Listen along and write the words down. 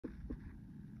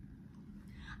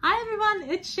Hi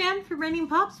everyone, it's Shan from Raining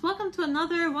Pops. Welcome to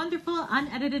another wonderful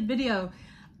unedited video.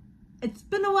 It's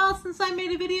been a while since I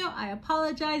made a video. I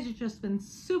apologize, it's just been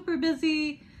super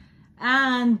busy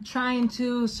and trying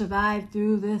to survive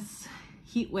through this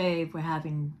heat wave we're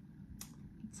having.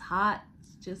 It's hot,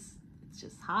 it's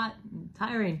just hot and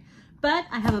tiring. But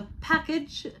I have a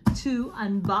package to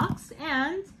unbox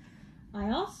and I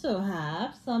also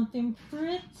have something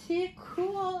pretty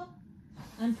cool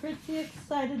I'm pretty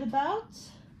excited about.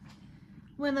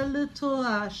 When a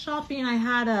little shopping, I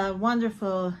had a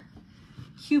wonderful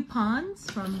coupons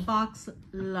from Box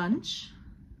Lunch,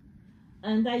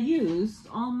 and I used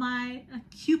all my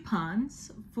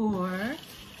coupons for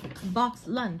Box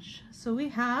Lunch. So we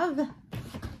have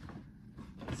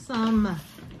some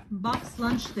Box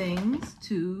Lunch things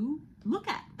to look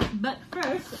at. But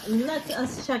first, let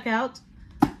us check out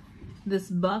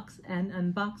this box and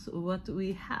unbox what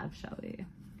we have, shall we?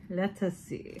 Let us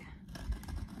see.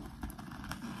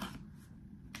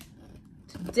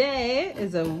 Today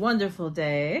is a wonderful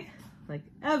day, like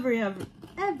every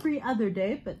other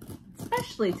day, but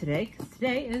especially today, because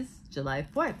today is July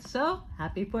 4th. So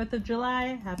happy 4th of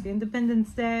July, happy Independence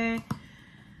Day.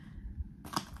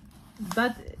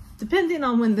 But depending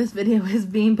on when this video is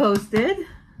being posted,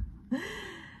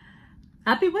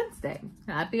 happy Wednesday,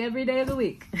 happy every day of the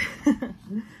week.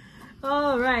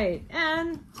 All right,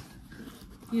 and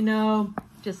you know,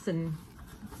 just in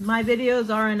my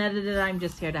videos are unedited. I'm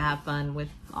just here to have fun with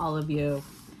all of you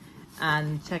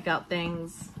and check out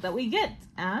things that we get.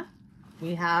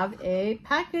 We have a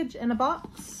package in a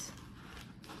box.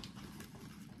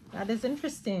 That is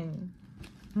interesting.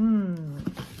 Boom.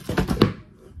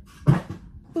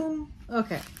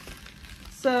 Okay.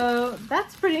 So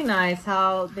that's pretty nice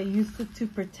how they used it to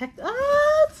protect.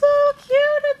 Oh, it's so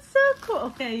cute. It's so cool.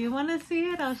 Okay, you want to see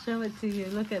it? I'll show it to you.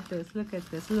 Look at this. Look at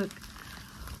this. Look.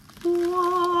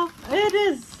 Whoa. It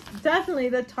is definitely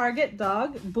the Target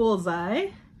dog, Bullseye.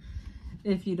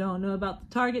 If you don't know about the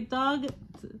Target dog,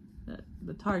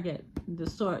 the Target, the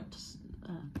sort,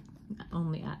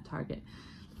 only at Target.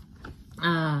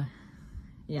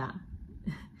 Yeah.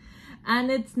 And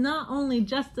it's not only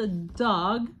just a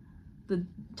dog, the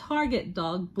Target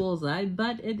dog Bullseye,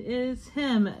 but it is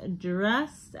him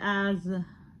dressed as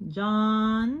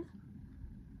John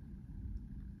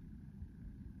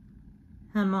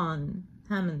Hammond.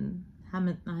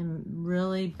 I'm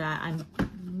really bad. I'm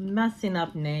messing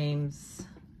up names.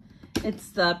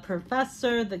 It's the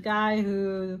professor, the guy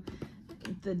who,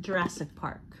 the Jurassic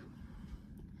Park.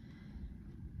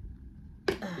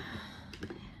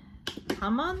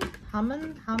 Hammond.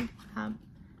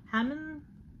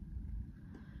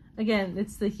 Again,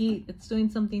 it's the heat. It's doing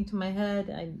something to my head.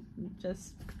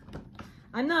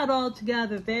 I'm not all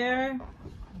together there.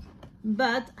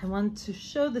 But I want to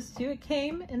show this to you. It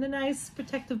came in a nice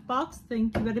protective box.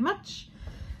 Thank you very much.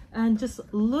 And just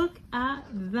look at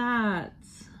that.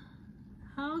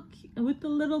 How cute. With the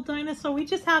little dinosaur. We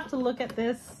just have to look at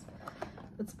this.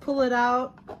 Let's pull it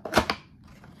out.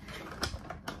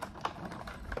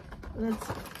 Let's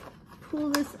pull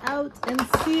this out and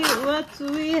see what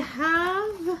we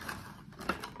have.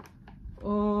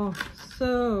 Oh,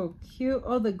 so cute.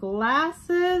 Oh, the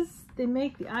glasses. They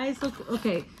make the eyes look...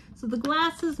 Okay. So the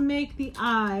glasses make the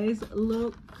eyes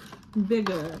look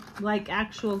bigger, like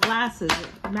actual glasses.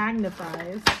 It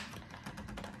magnifies.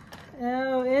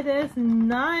 Oh, it is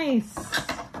nice.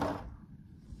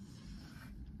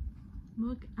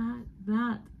 Look at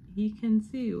that. He can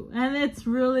see you. And it's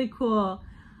really cool.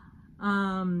 He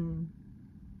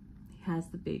has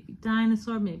the baby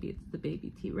dinosaur. Maybe it's the baby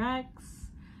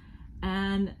T-Rex.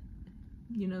 And,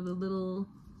 you know, the little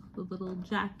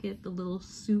jacket, the little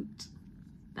suit.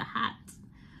 The hat,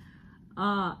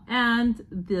 and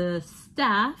the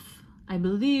staff. I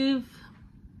believe,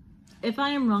 if I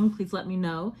am wrong, please let me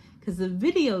know, because the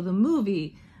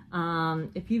movie,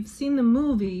 if you've seen the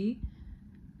movie,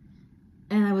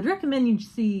 and I would recommend you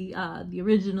see the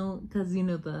original, because you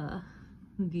know the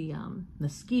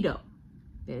mosquito.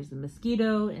 There's the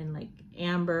mosquito and like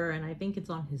Amber, and I think it's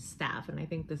on his staff, and I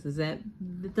think this is it.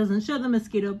 It doesn't show the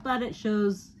mosquito, but it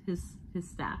shows his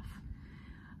staff.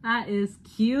 That is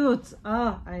cute.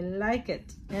 Oh, I like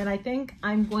it. And I think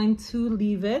I'm going to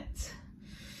leave it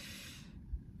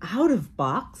out of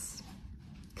box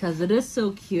because it is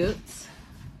so cute.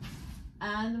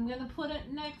 And I'm going to put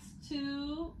it next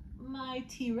to my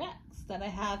T-Rex that I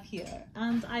have here.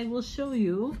 And I will show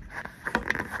you.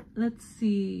 Let's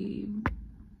see.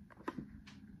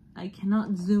 I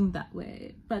cannot zoom that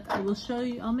way, but I will show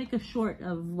you. I'll make a short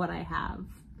of what I have.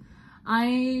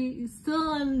 I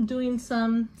still am doing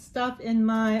some stuff in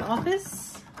my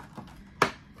office,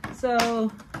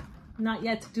 so not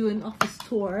yet to do an office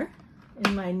tour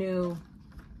in my new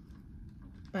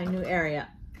area.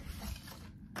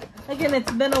 Again,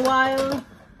 it's been a while,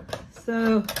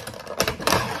 so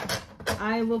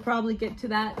I will probably get to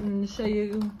that and show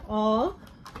you all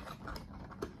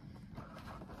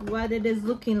what it is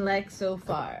looking like so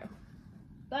far.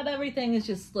 But everything is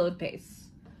just slow pace.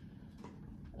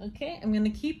 Okay, I'm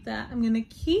gonna keep that. I'm gonna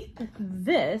keep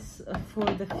this for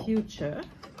the future.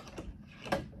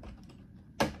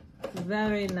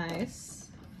 Very nice.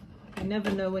 You never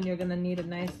know when you're gonna need a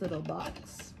nice little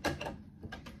box.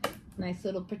 Nice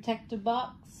little protector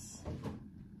box.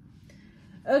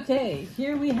 Okay,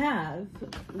 here we have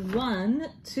 1,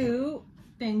 2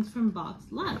 things from Box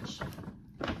Lunch.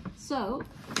 So,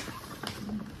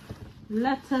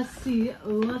 let us see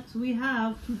what we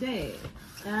have today.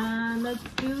 And let's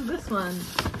do this one.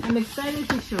 I'm excited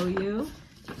to show you.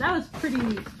 That was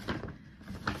pretty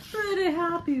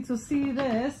happy to see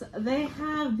this. They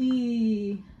have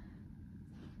the,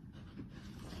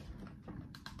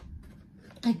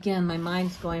 again, my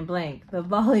mind's going blank. The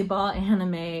volleyball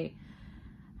anime,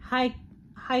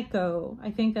 Haikyuu.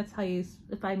 I think that's how you,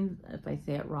 if I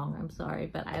say it wrong, I'm sorry,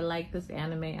 but I like this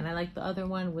anime, and I like the other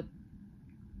one with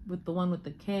the one with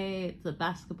the K. It's a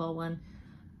basketball one.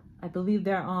 I believe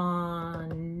they're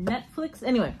on Netflix.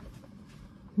 Anyway,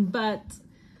 but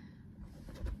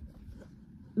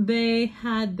they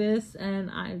had this, and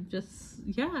I just,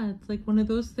 yeah, it's like one of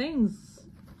those things.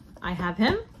 I have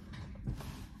him,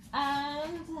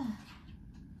 and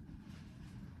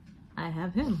I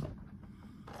have him.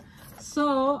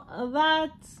 So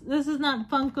this is not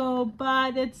Funko,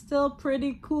 but it's still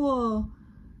pretty cool,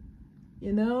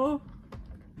 you know?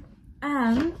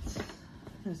 And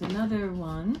there's another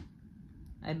one,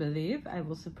 I believe, I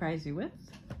will surprise you with.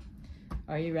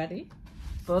 Are you ready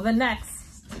for the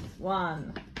next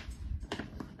one?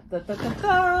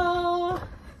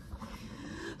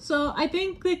 So I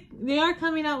think they are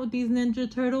coming out with these Ninja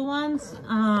Turtle ones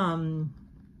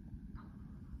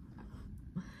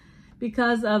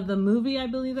because of the movie, I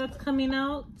believe, that's coming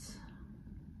out.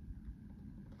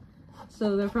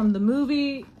 So they're from the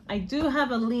movie. I do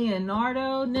have a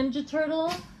Leonardo Ninja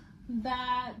Turtle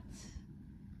that,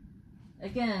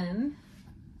 again,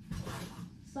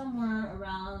 somewhere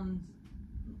around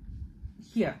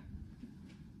here,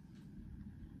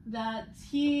 that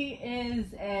he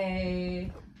is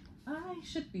I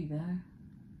should be there.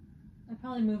 I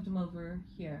probably moved him over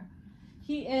here.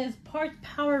 He is part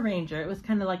Power Ranger. It was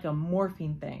kind of like a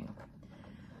morphing thing.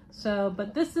 So,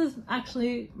 but this is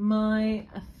actually my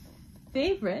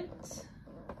favorite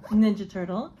Ninja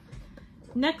Turtle.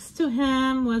 Next to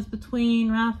him was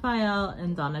between Raphael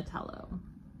and Donatello.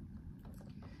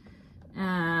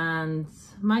 And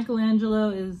Michelangelo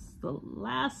is the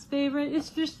last favorite.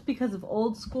 It's just because of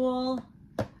old school.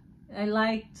 I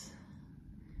liked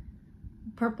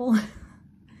purple.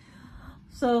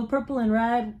 So purple and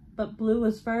red, but blue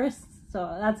was first.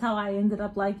 So that's how I ended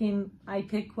up liking, I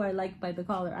pick who I like by the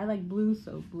color. I like blue,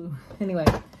 so blue. Anyway,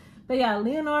 but yeah,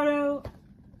 Leonardo,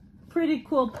 pretty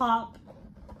cool pop.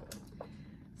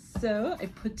 So I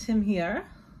put him here.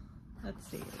 Let's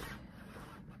see.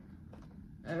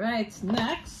 All right,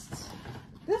 next.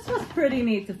 This was pretty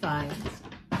neat to find.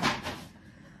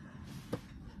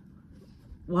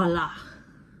 Voila.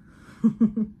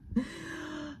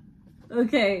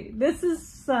 Okay, this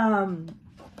is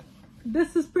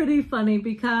pretty funny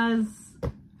because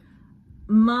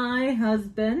my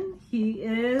husband, he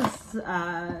is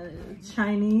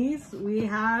Chinese. We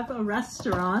have a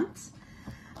restaurant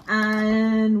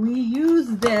and we use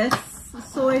this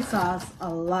soy sauce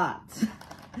a lot.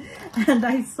 And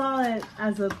I saw it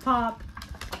as a pop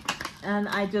and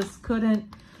I just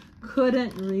couldn't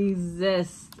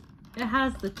resist. It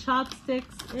has the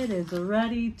chopsticks. It is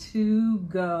ready to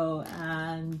go.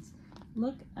 And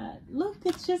look, it looks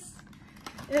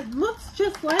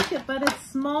just like it, but it's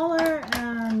smaller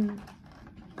and,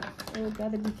 oh,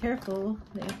 gotta be careful.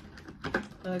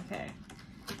 Okay.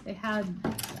 They had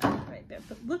that right there,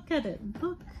 but look at it.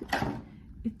 Look,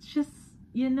 it's just,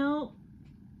 you know,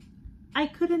 I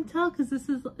couldn't tell because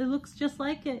it looks just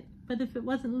like it. But if it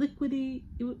wasn't liquidy,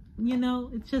 you know,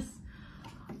 it's just,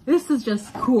 this is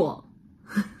just cool.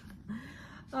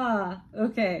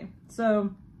 Okay,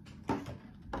 so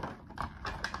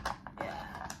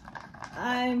yeah,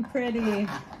 I'm pretty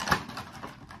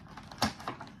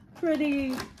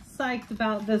psyched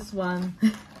about this one.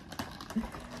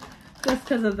 Just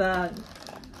because of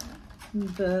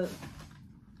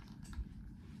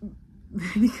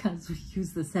because we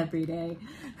use this every day,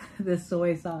 this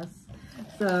soy sauce.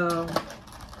 So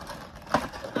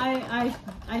I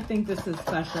think this is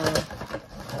special.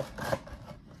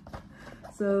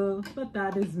 So, but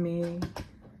that is me.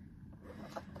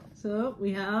 So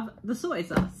we have the soy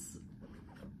sauce.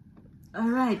 All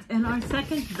right, in our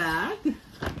second bag,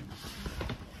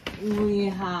 we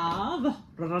have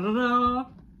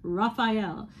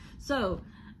Raphael. So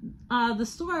the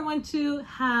store I went to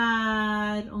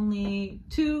had only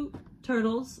 2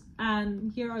 turtles,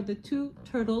 and here are the 2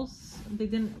 turtles. They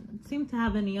didn't seem to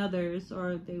have any others,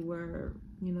 or they were,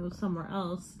 you know, somewhere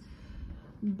else.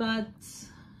 But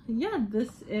yeah,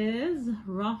 this is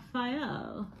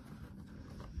Raphael.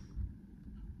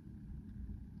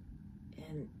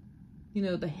 And you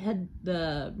know,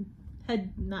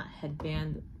 not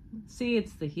headband. See,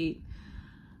 it's the heat.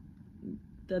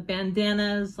 The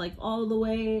bandanas, like all the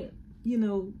way, you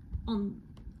know, on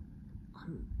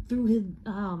through his,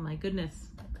 oh my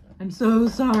goodness. I'm so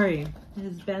sorry.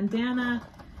 His bandana,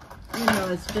 you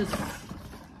know, it's just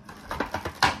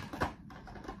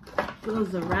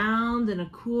goes around in a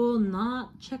cool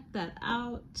knot. Check that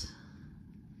out.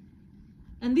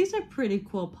 And these are pretty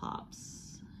cool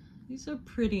pops. These are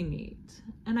pretty neat.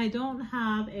 And I don't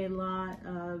have a lot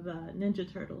of Ninja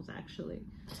Turtles actually.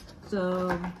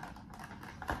 So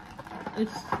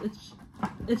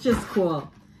it's just cool.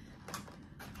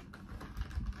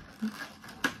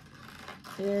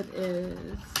 It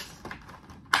is.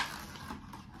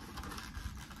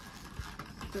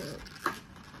 So,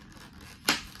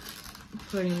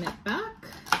 putting it back.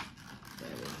 There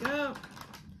we go.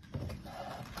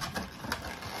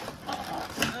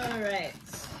 All right.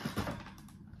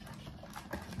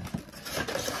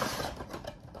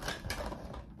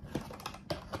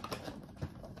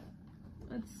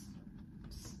 Let's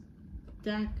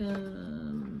stack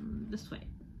them this way.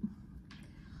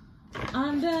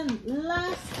 And then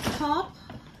last top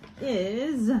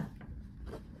is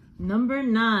number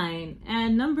 9.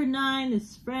 And number 9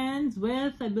 is friends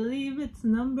with, I believe it's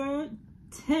number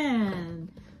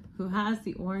 10, who has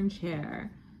the orange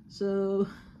hair. So,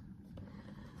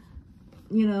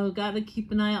 you know, gotta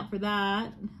keep an eye out for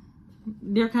that.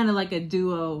 They're kind of like a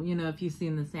duo, you know, if you've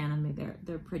seen this anime,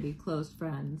 they're pretty close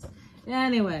friends.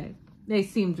 Anyway, they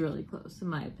seemed really close in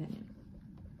my opinion.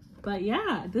 But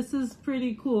yeah, this is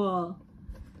pretty cool.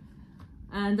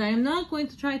 And I am not going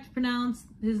to try to pronounce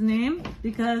his name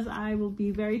because I will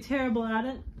be very terrible at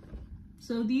it.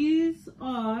 So these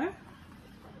are,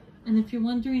 and if you're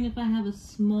wondering if I have a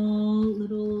small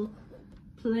little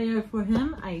player for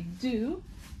him, I do.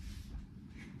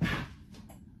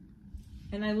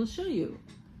 And I will show you.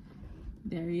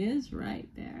 There he is right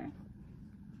there.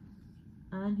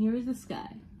 And here is the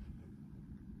sky.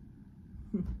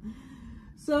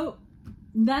 So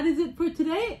that is it for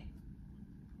today.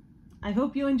 I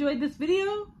hope you enjoyed this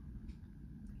video,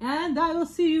 and I will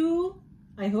see you,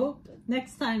 I hope,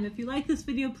 next time. If you like this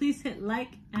video, please hit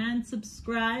like and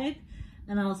subscribe,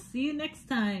 and I'll see you next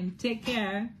time. Take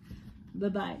care.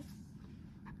 Bye-bye.